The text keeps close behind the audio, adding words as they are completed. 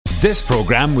This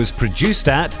programme was produced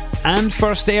at and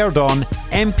first aired on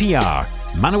MPR,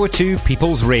 Manawatu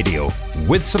People's Radio,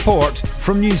 with support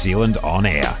from New Zealand On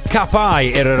Air. Ka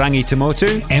pai Irarangi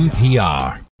Tamotu,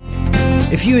 MPR.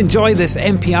 If you enjoy this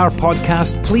MPR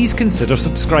podcast, please consider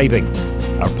subscribing.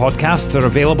 Our podcasts are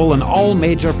available on all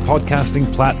major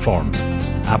podcasting platforms: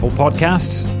 Apple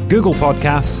Podcasts, Google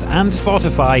Podcasts and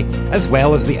Spotify, as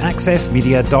well as the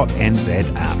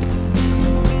accessmedia.nz app.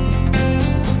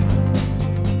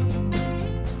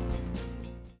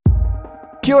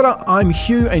 Kia ora, I'm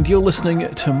Hugh and you're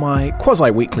listening to my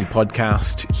quasi-weekly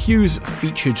podcast, Hugh's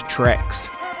Featured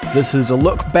Tracks. This is a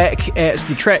look back at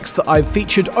the tracks that I've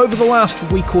featured over the last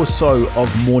week or so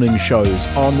of morning shows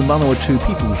on the Manawatu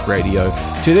People's Radio,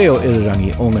 Te Reo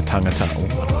Irirangi o ngā tangata o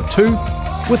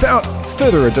Manawatu. Without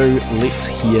further ado, let's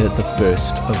hear the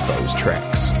first of those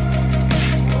tracks.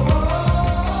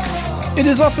 It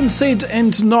is often said,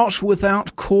 and not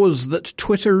without cause, that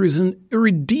Twitter is an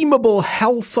irredeemable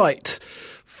hell site,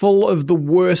 full of the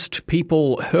worst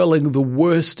people hurling the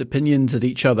worst opinions at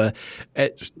each other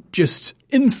at just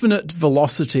infinite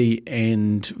velocity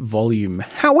and volume.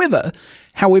 However,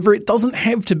 it doesn't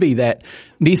have to be that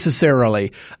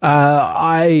necessarily.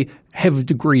 I have a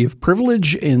degree of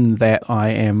privilege in that I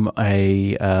am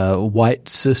a white,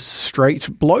 cis, straight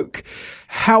bloke.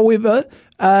 However,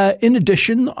 in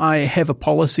addition, I have a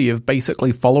policy of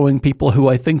basically following people who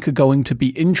I think are going to be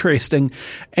interesting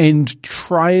and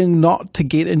trying not to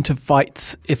get into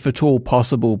fights if at all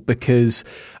possible, because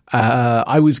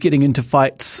I was getting into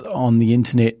fights on the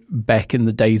internet back in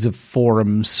the days of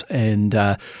forums, and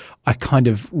I kind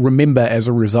of remember as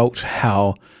a result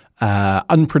how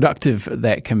unproductive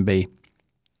that can be.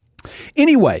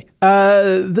 Anyway,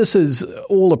 this is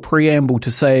all a preamble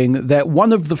to saying that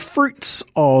one of the fruits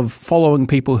of following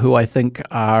people who I think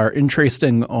are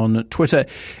interesting on Twitter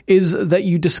is that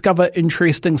you discover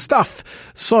interesting stuff.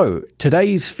 So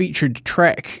today's featured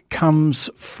track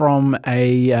comes from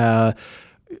a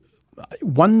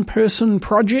one-person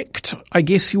project, I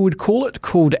guess you would call it,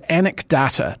 called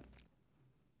Anecdata.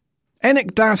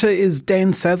 Anecdata is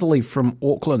Dan Satherley from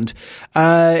Auckland.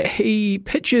 He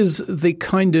pictures the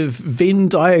kind of Venn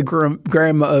diagram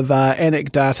of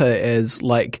Anecdata as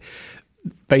like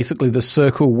basically the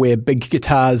circle where big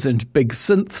guitars and big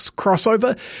synths cross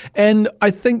over. And I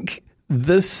think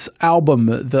this album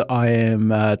that I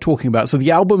am talking about, so the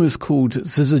album is called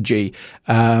Syzygy,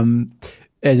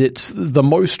 and it's the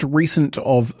most recent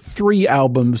of 3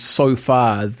 albums so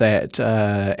far that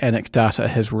Anecdata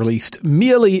has released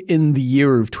merely in the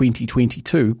year of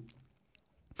 2022.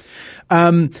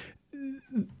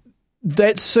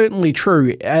 That's certainly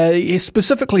true.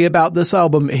 Specifically about this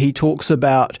album, he talks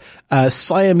about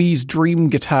Siamese dream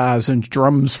guitars and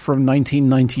drums from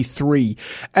 1993.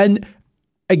 And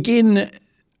again,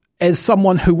 as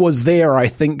someone who was there, I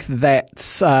think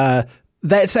that's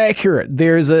accurate.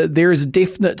 There is a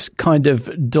definite kind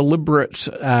of deliberate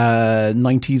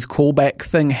 90s callback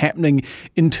thing happening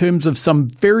in terms of some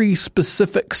very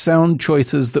specific sound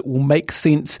choices that will make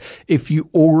sense if you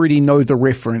already know the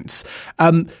reference.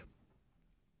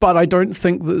 But I don't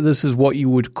think that this is what you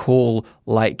would call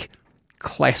like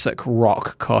classic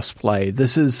rock cosplay.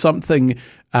 This is something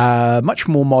much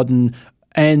more modern,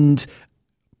 and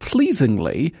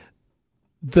pleasingly,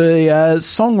 the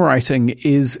songwriting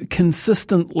is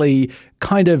consistently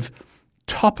kind of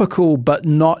topical, but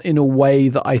not in a way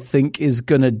that I think is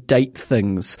going to date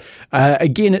things.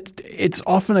 Again, it's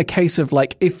often a case of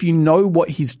like, if you know what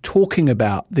he's talking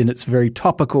about, then it's very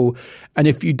topical. And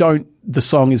if you don't, the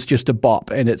song is just a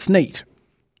bop and it's neat.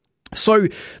 So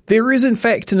there is, in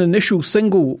fact, an initial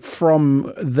single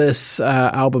from this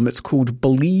album. It's called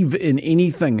Believe in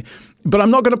Anything. But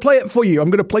I'm not going to play it for you. I'm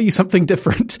going to play you something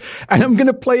different. And I'm going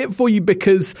to play it for you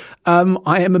because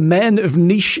I am a man of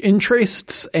niche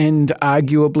interests and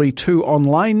arguably too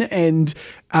online. And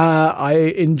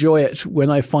I enjoy it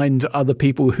when I find other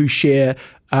people who share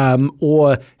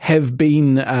or have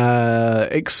been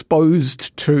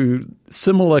exposed to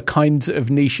similar kinds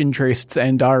of niche interests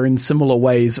and are in similar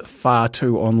ways far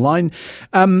too online.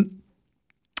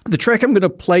 The track I'm going to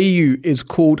play you is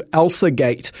called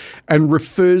Elsagate and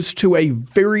refers to a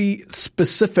very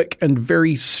specific and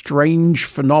very strange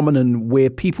phenomenon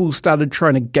where people started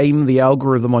trying to game the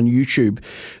algorithm on YouTube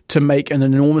to make an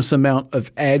enormous amount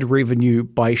of ad revenue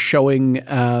by showing,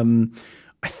 I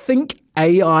think,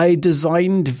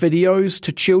 AI-designed videos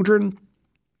to children.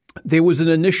 There was an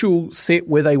initial set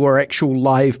where they were actual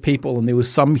live people and there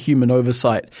was some human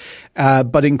oversight.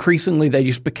 But increasingly they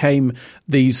just became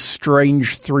these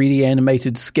strange 3D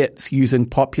animated skits using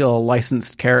popular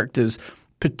licensed characters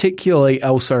particularly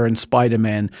Elsa and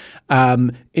Spider-Man,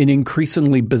 in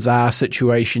increasingly bizarre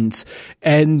situations.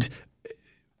 And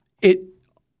it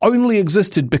only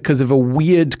existed because of a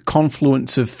weird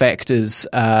confluence of factors,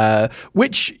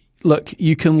 which, look,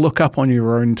 you can look up on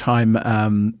your own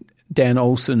time. Dan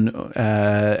Olsen,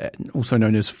 also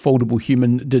known as Foldable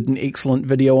Human, did an excellent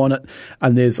video on it.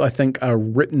 And there's, I think, a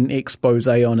written expose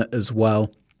on it as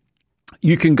well.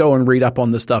 You can go and read up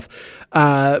on this stuff.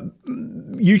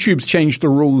 YouTube's changed the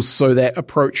rules so that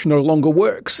approach no longer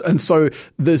works. And so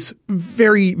this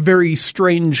very, very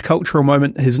strange cultural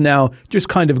moment has now just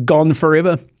kind of gone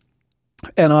forever.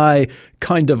 And I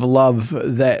kind of love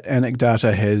that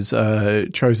Anecdata has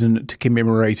chosen to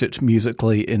commemorate it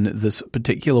musically in this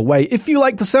particular way. If you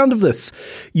like the sound of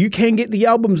this, you can get the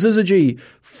album Syzygy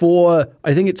for,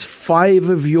 I think it's 5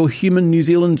 of your human New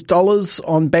Zealand dollars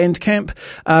on Bandcamp.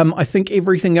 I think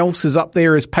everything else is up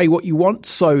there as pay what you want.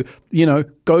 So, you know,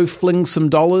 go fling some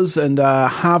dollars and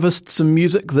harvest some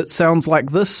music that sounds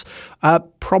like this.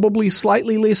 Probably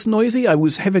slightly less noisy. I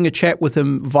was having a chat with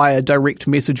him via direct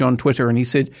message on Twitter, and he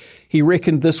said he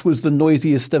reckoned this was the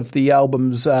noisiest of the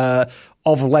albums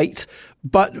of late.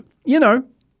 But, you know,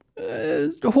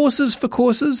 horses for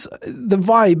courses. The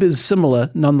vibe is similar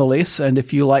nonetheless, and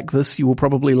if you like this, you will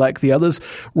probably like the others.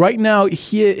 Right now,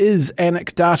 here is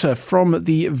Anecdata from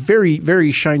the very,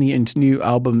 very shiny and new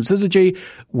album Syzygy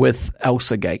with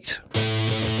Elsa Gate.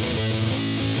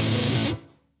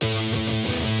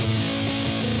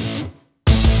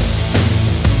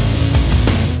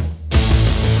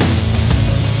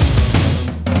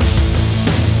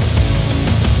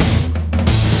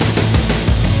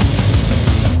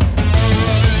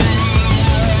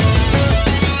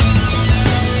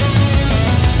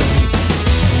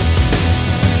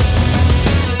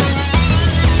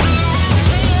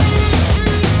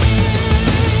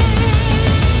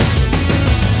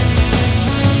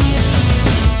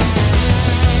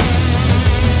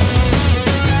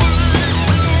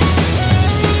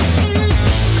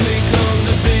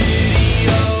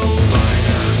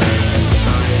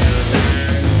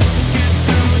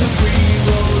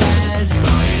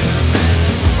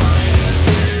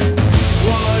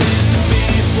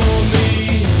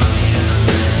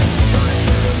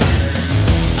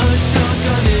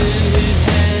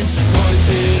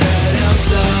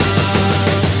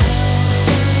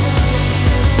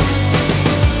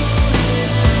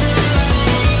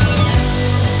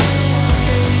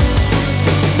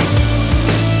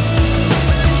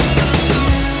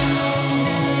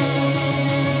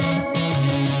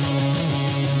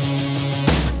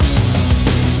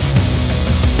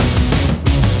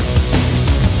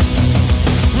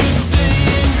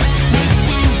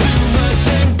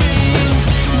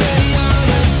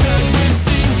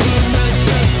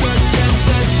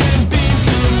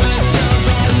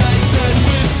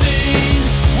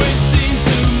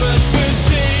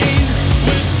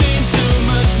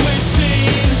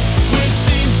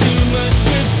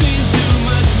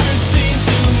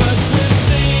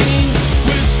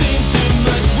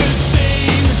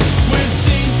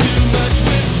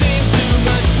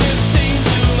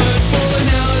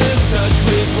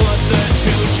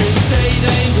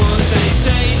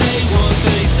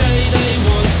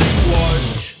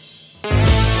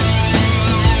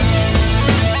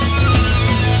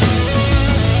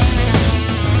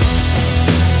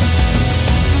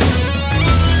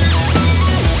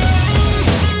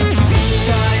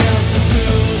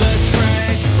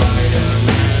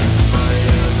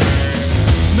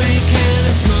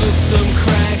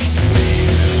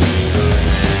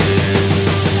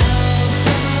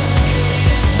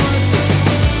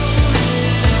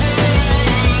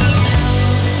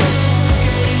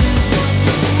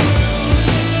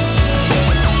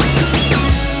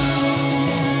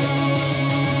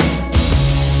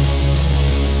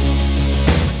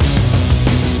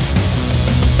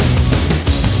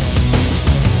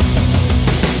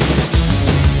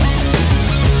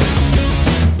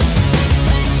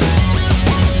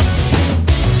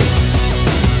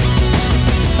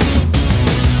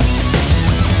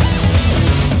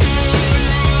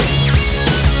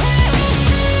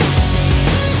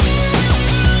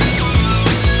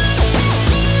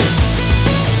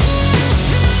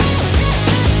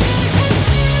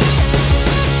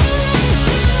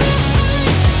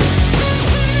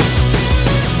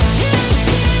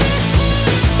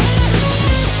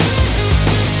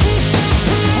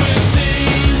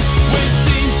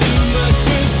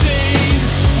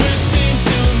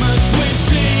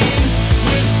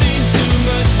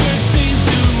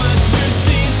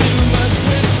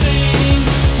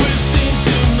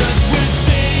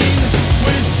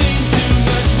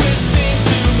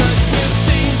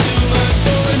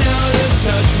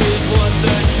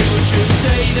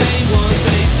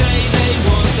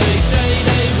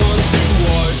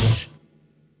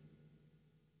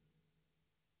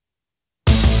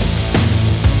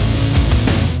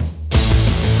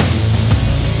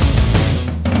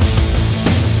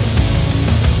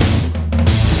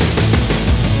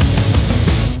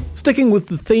 Sticking with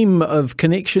the theme of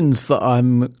connections that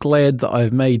I'm glad that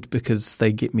I've made because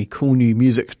they get me cool new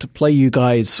music to play you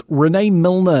guys. Renee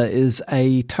Milner is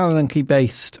a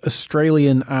Taranaki-based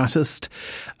Australian artist.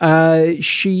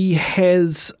 She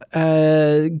has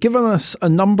given us a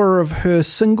number of her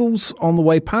singles on the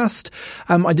way past.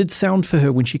 I did sound for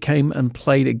her when she came and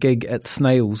played a gig at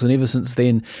Snails, and ever since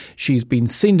then she's been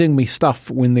sending me stuff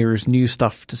when there is new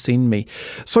stuff to send me.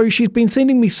 So she's been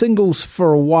sending me singles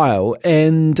for a while,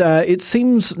 and it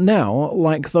seems now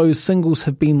like those singles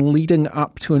have been leading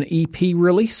up to an EP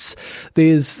release.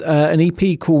 There's an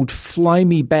EP called Fly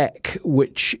Me Back,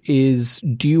 which is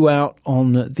due out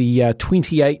on the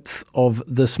 28th of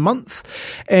this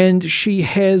month, and she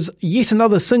has yet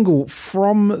another single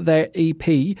from that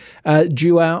EP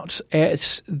due out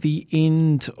at the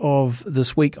end of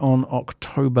this week on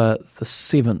October the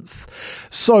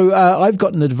 7th. So I've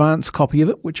got an advance copy of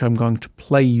it, which I'm going to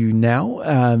play you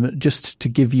now, just to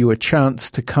give you a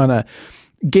chance to kind of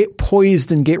get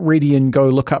poised and get ready and go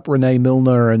look up Renee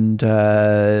Milner. And,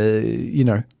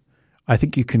 I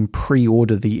think you can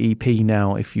pre-order the EP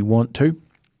now if you want to.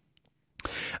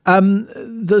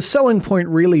 The selling point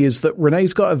really is that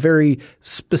Renee's got a very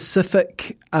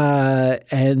specific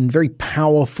and very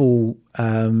powerful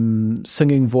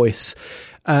singing voice,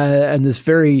 and this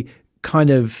very kind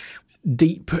of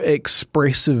deep,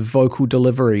 expressive vocal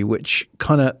delivery, which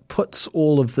kind of puts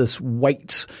all of this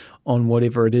weight on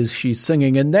whatever it is she's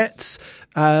singing. And that's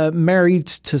married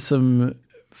to some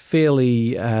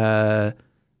fairly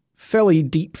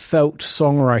deep felt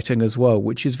songwriting as well,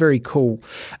 which is very cool.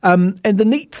 And the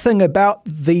neat thing about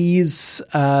these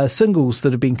singles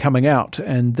that have been coming out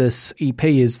and this EP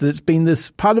is that it's been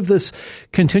this part of this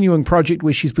continuing project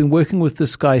where she's been working with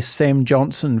this guy, Sam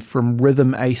Johnson from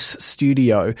Rhythm Ace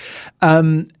Studio.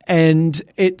 And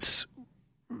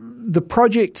the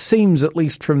project seems, at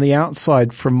least from the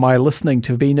outside, from my listening,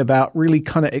 to have been about really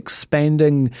kind of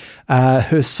expanding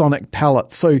her sonic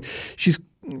palette. So she's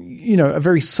a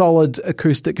very solid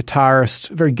acoustic guitarist,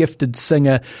 very gifted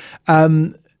singer.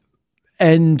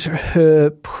 And her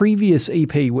previous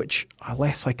EP, which,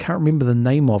 alas, I can't remember the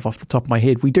name of off the top of my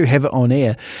head. We do have it on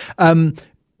air.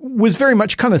 Was very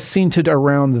much kind of centered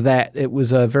around that. It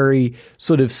was a very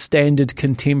sort of standard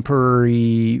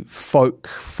contemporary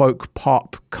folk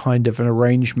pop kind of an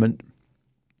arrangement,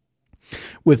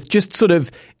 with just sort of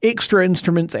extra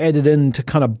instruments added in to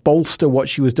kind of bolster what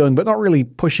she was doing, but not really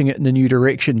pushing it in a new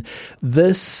direction.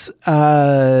 This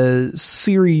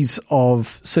series of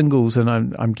singles, and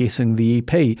I'm guessing the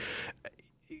EP,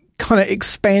 kind of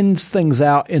expands things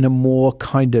out in a more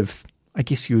kind of, I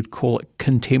guess you would call it,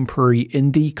 contemporary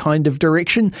indie kind of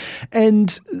direction.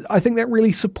 And I think that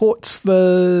really supports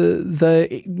the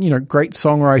great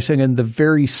songwriting and the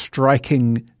very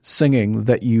striking singing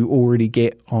that you already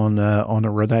get on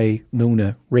a Renee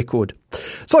Milner record.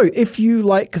 So if you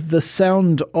like the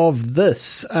sound of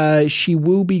this, she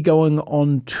will be going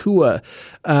on tour,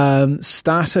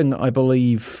 starting, I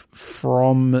believe,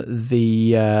 from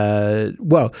the,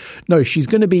 she's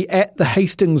going to be at the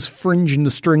Hastings Fringe and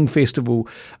the String Festival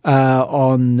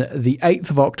on the 8th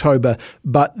of October,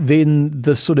 but then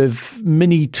the sort of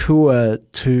mini tour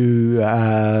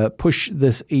to push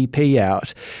this EP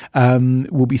out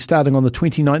will be starting on the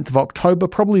 29th of October.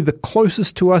 Probably the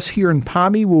closest to us here in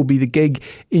Palmy will be the gig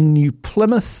in New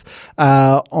Plymouth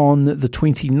on the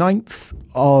 29th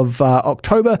of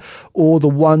October, or the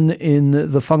one in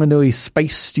the Whanganui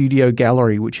Space Studio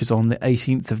Gallery, which is on the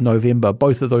 18th of November.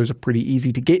 Both of those are pretty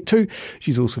easy to get to.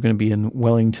 She's also going to be in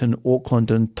Wellington,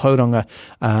 Auckland and Tauranga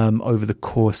over the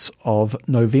course of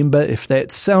November. If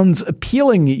that sounds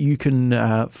appealing, you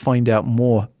can find out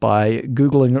more by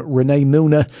Googling Renee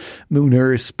Milner.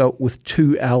 Milner is spelt with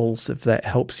 2 L's, if that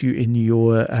helps you in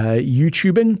your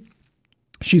YouTubing.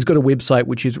 She's got a website,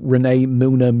 which is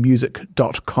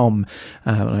reneemilnermusic.com.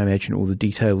 And I imagine all the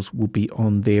details will be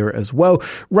on there as well.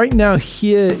 Right now,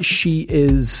 here she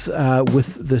is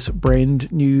with this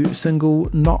brand new single,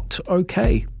 Not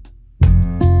Okay.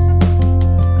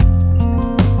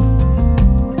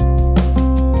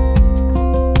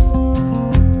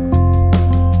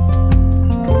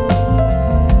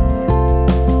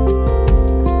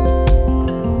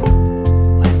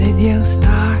 When did you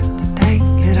start to take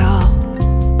it all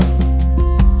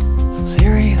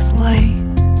seriously?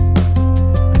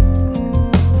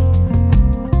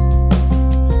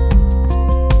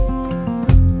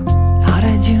 How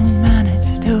did you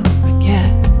manage to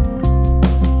forget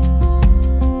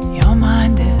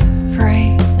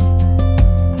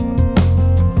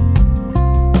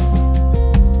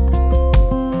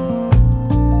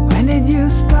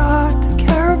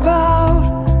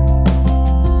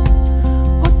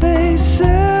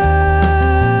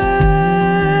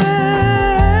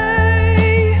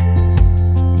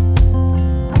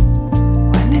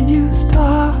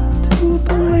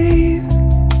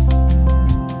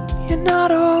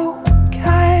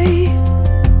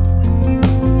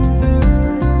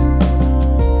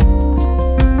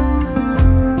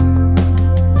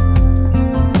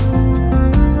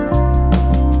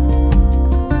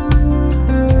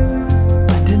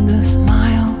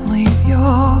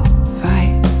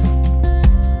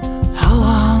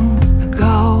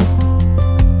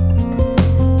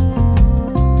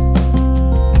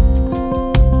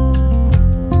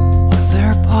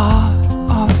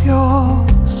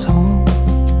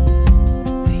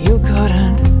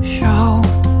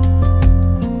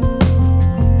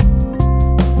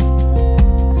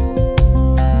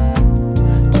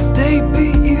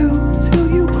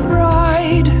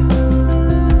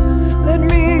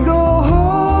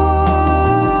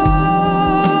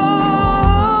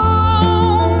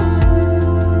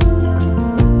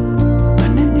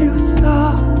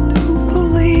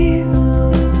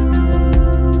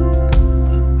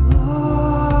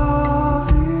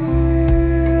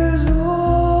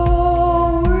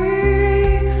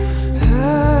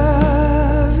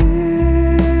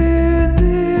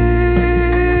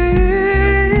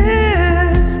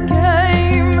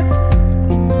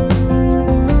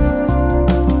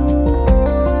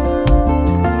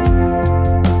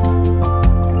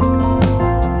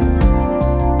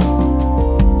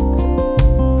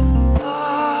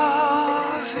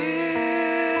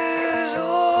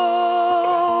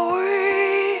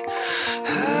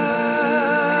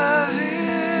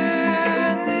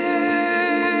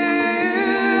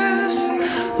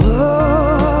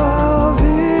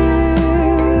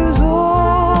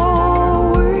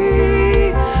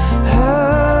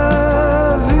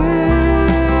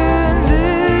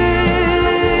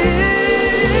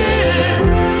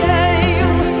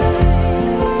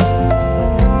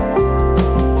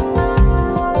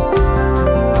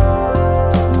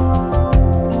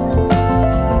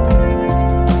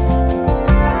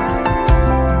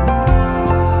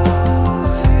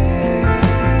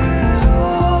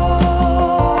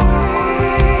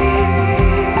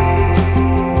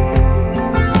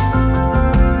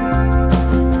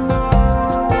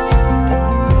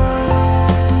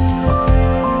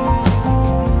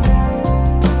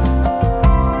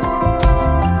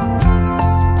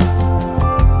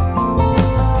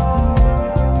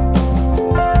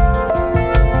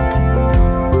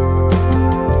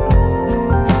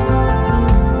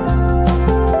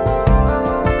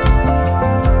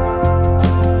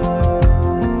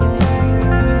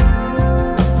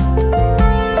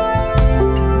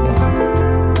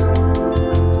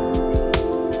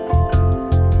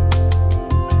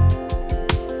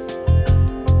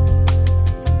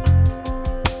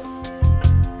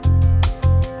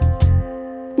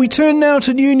We turn now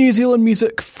to New Zealand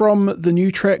music from the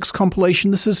New Tracks compilation.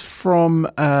 This is from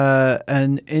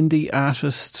an indie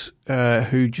artist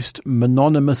who just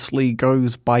mononymously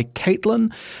goes by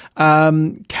Caitlin.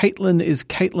 Caitlin is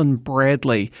Caitlin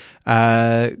Bradley,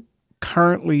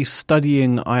 currently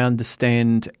studying, I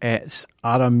understand, at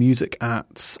Ara Music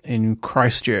Arts in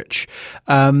Christchurch.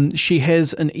 She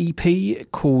has an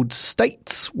EP called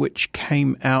States, which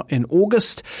came out in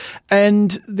August,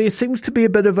 and there seems to be a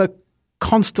bit of a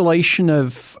constellation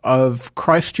of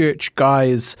Christchurch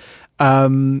guys.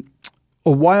 A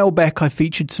while back I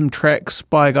featured some tracks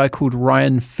by a guy called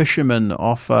Ryan Fisherman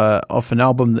off an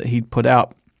album that he'd put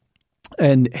out,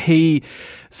 and he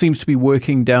seems to be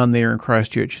working down there in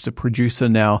Christchurch as a producer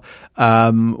now,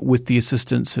 with the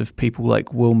assistance of people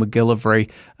like Will McGillivray,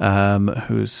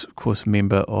 who's of course a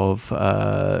member of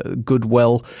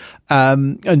Goodwill,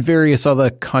 and various other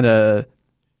kind of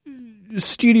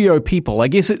studio people. I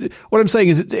guess what I'm saying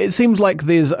is it seems like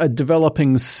there's a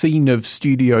developing scene of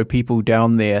studio people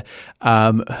down there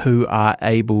who are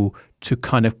able to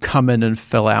kind of come in and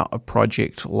fill out a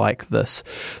project like this.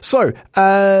 So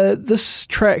this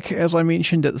track, as I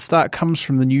mentioned at the start, comes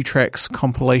from the New Tracks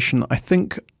compilation. I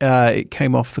think it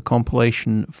came off the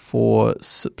compilation for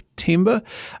September,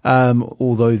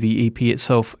 although the EP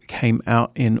itself came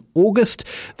out in August.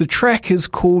 The track is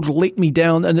called Let Me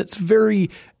Down, and it's very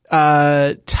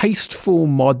tasteful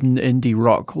modern indie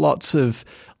rock. Lots of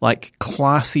like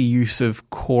classy use of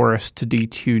chorus to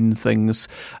detune things.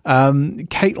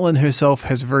 Caitlin herself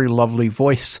has a very lovely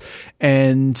voice,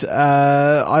 and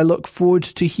I look forward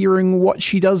to hearing what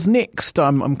she does next.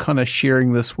 I'm kind of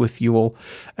sharing this with you all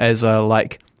as a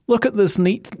look at this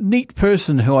neat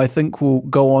person who I think will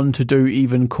go on to do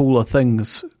even cooler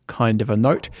things kind of a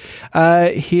note.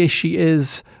 Here she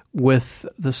is with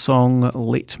the song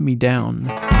Let Me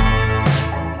Down.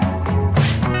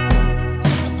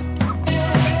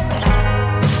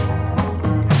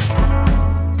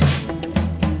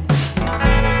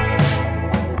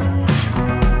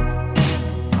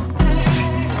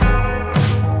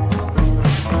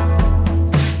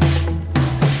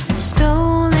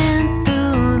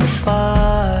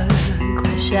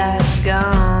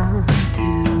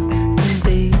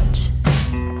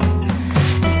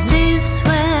 At least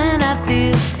when I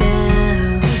feel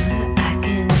down, I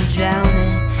can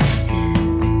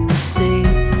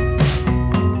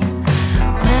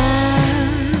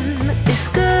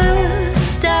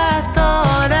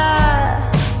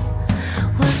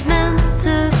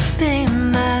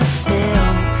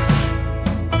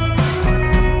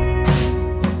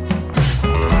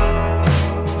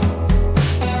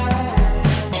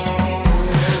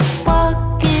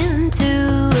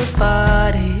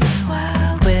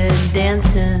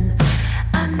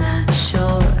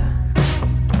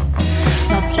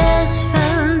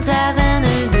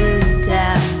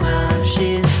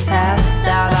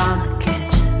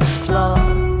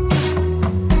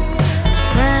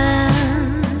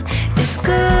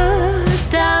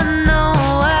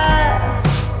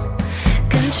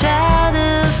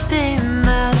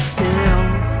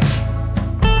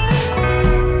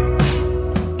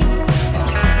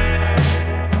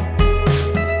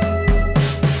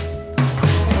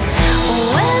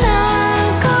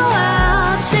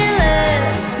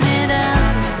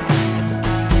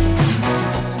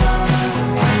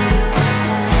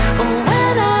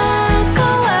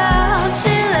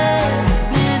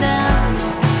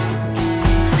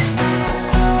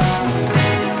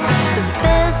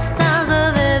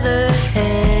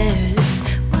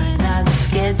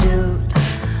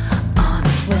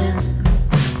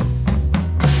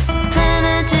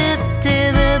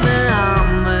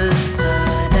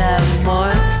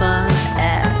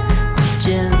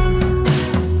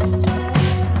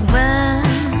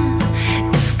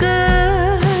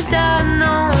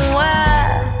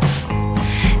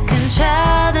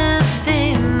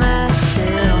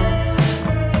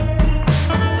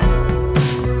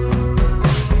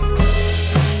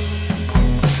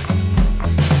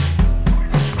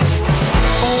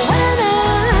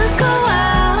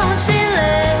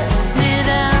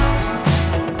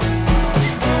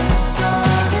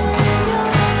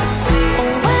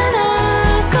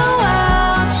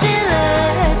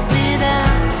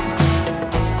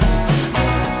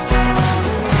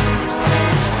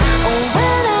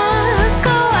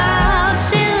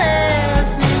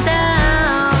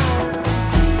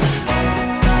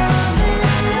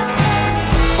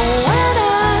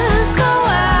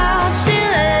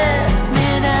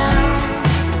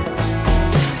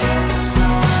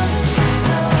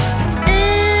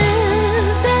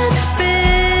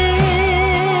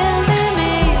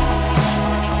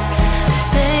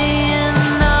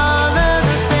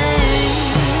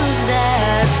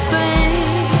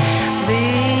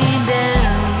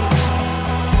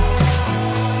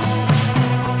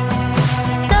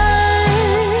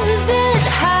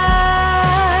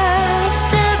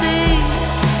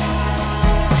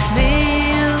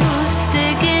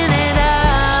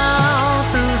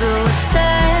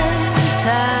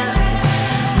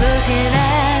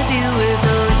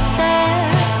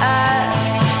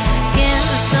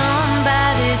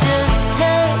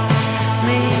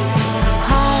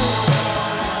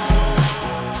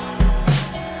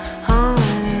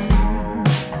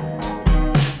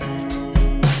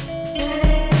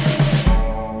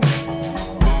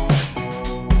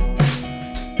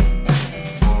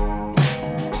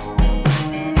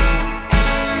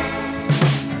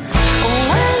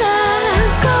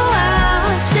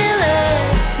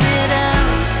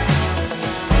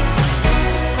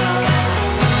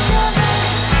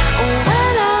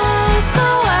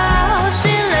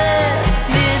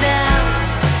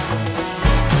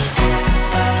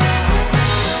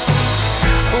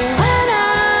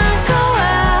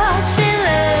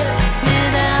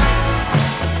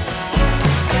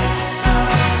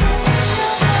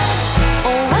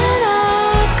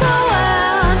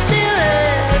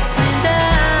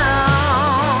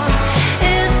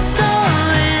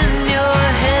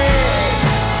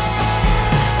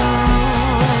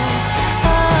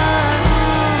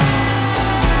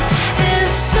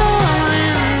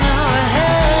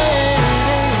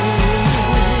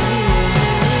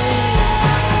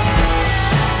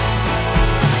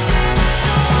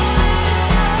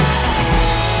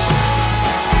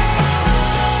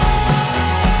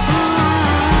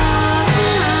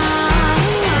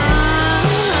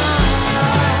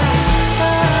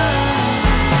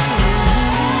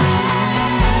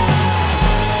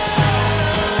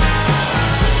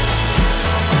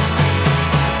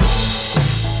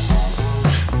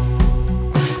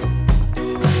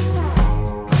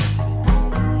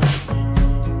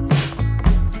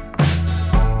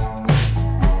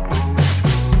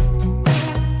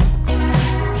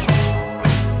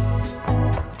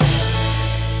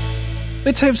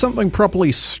Let's have something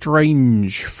properly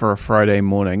strange for a Friday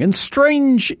morning, and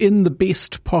strange in the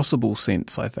best possible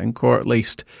sense, I think, or at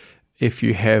least if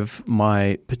you have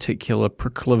my particular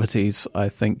proclivities, I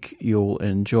think you'll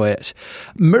enjoy it.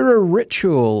 Mirror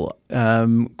Ritual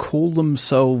call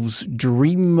themselves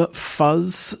Dream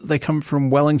Fuzz. They come from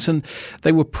Wellington.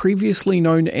 They were previously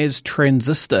known as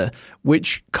Transistor,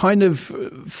 which kind of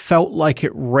felt like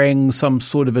it rang some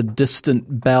sort of a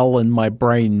distant bell in my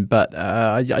brain, but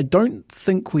I don't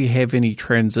think we have any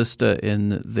Transistor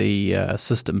in the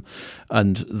system,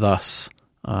 and thus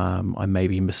I may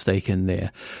be mistaken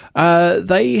there.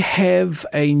 They have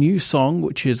a new song,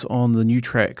 which is on the New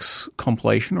Tracks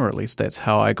compilation, or at least that's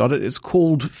how I got it. It's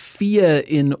called Fear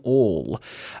in All.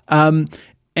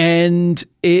 And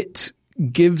it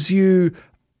gives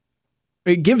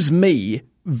me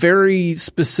very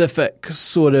specific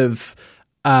sort of,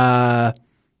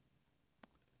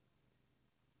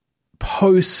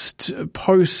 post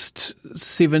 70s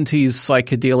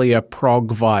psychedelia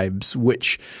prog vibes,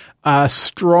 which are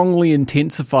strongly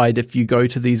intensified if you go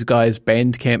to these guys'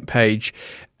 Bandcamp page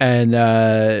and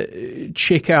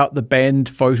check out the band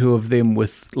photo of them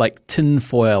with like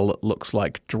tinfoil, it looks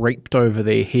like, draped over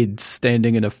their heads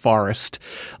standing in a forest.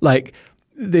 Like,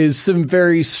 there's some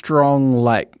very strong,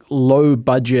 like, low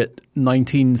budget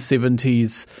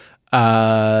 1970s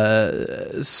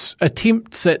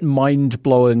attempts at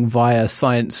mind-blowing via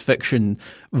science fiction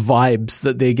vibes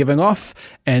that they're giving off,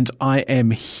 and I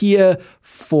am here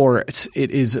for it.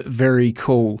 It is very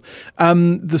cool.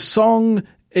 The song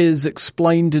is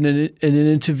explained in an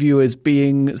interview as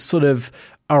being sort of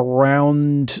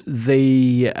around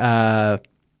the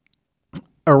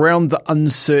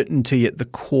uncertainty at the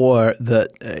core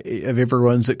that of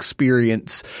everyone's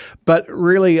experience, but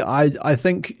really I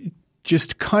think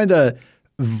just kind of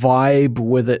vibe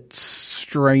with its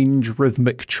strange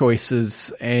rhythmic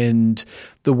choices and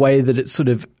the way that it sort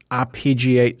of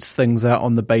arpeggiates things out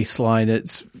on the bass line.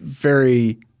 It's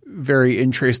very, very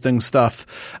interesting stuff.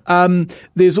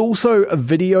 There's also a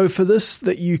video for this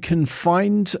that you can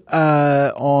find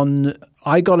on...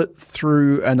 I got it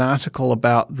through an article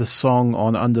about the song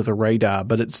on Under the Radar,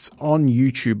 but it's on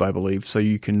YouTube, I believe, so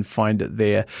you can find it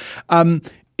there.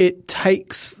 It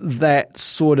takes that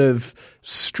sort of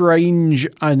strange,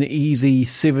 uneasy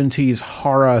 70s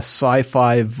horror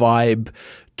sci-fi vibe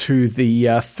to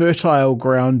the fertile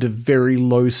ground of very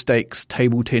low-stakes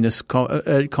table tennis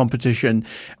competition,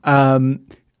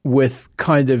 with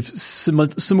kind of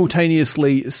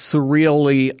simultaneously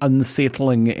surreally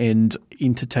unsettling and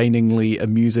entertainingly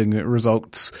amusing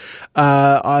results.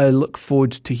 I look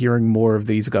forward to hearing more of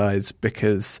these guys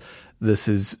because this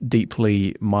is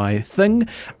deeply my thing.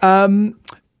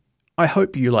 I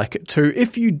hope you like it too.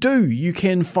 If you do, you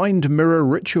can find Mirror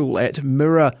Ritual at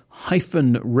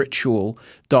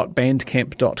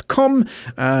mirror-ritual.bandcamp.com.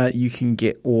 You can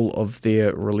get all of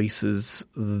their releases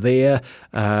there.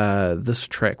 This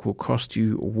track will cost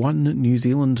you $1 New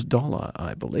Zealand dollar,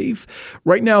 I believe.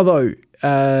 Right now, though,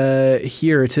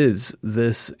 here it is.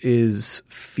 This is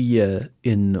Fear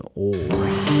in All. Now the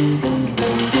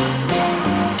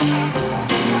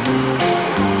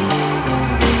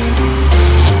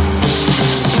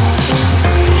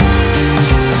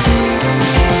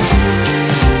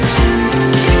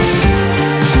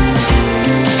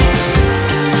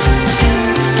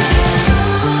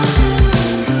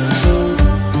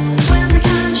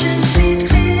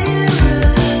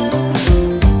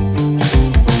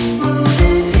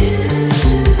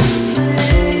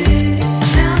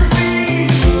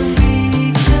frame will be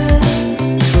good.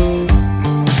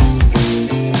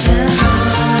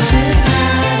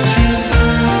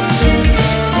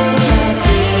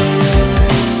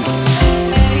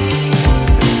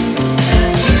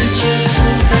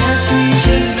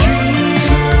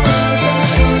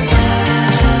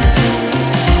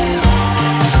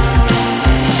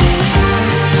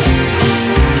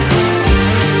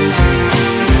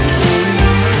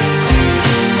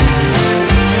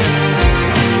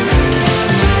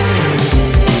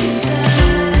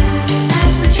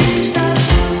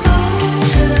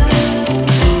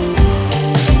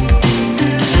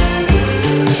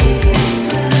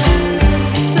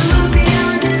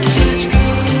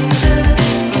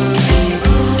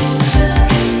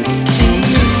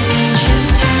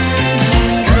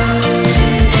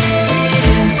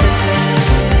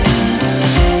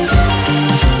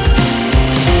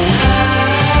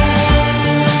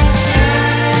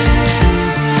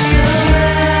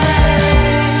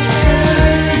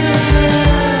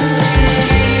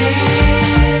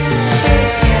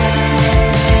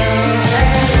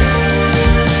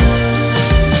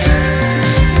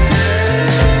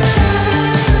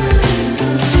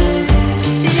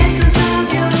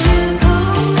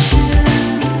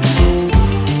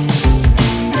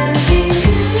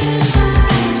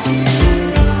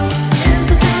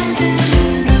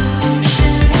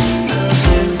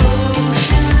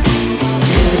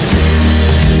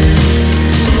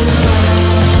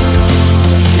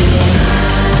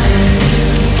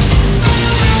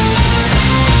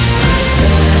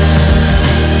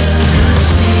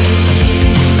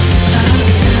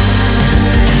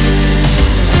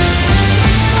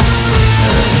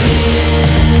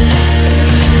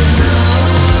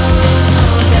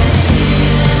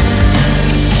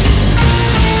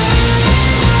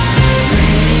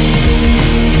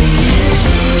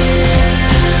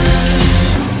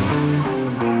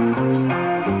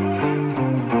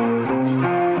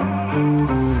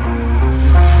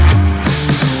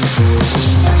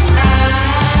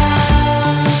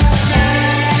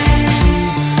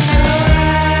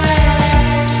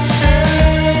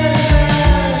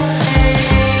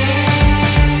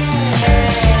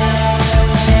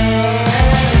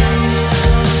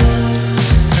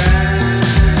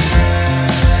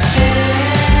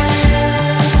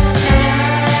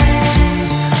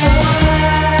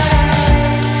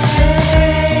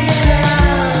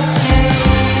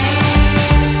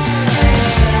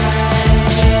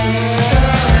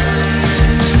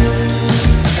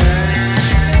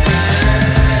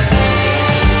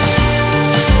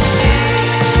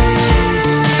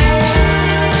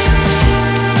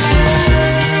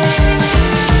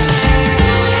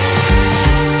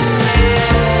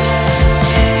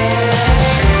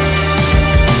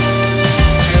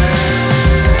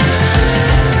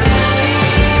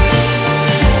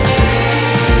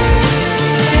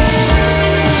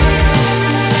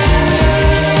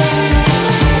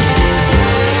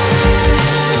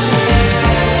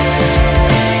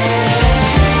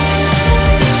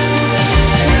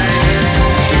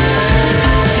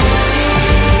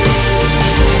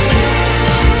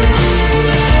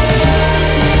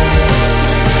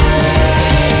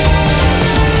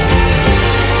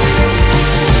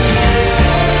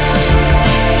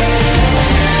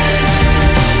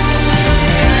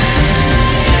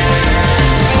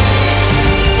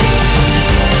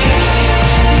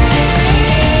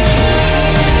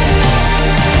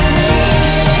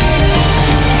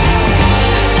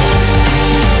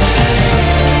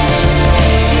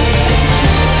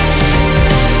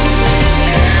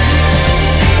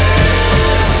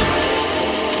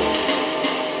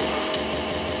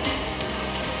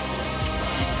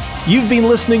 been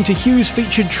listening to Hugh's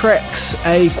Featured Tracks,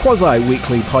 a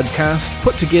quasi-weekly podcast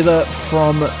put together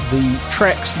from the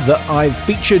tracks that I've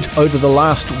featured over the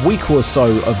last week or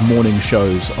so of morning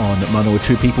shows on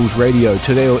Manawatu People's Radio,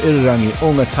 Te Reo Irirangi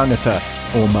o ngā tangata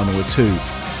o Manawatu.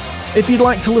 If you'd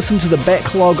like to listen to the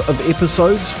backlog of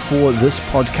episodes for this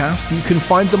podcast, you can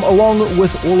find them along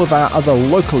with all of our other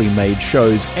locally made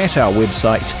shows at our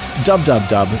website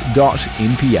www.npr.nz.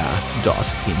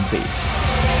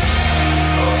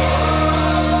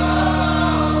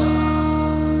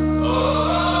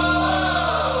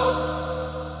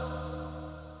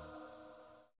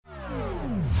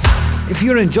 If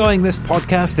you're enjoying this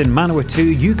podcast in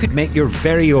Manawatu, you could make your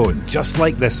very own, just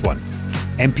like this one.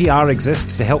 NPR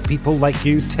exists to help people like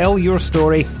you tell your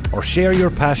story or share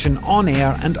your passion on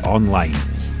air and online.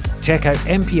 Check out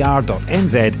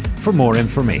npr.nz for more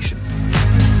information.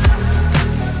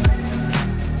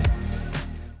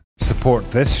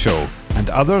 Support this show and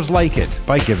others like it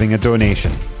by giving a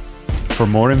donation. For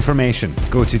more information,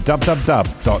 go to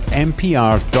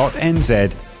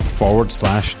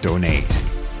www.npr.nz/donate.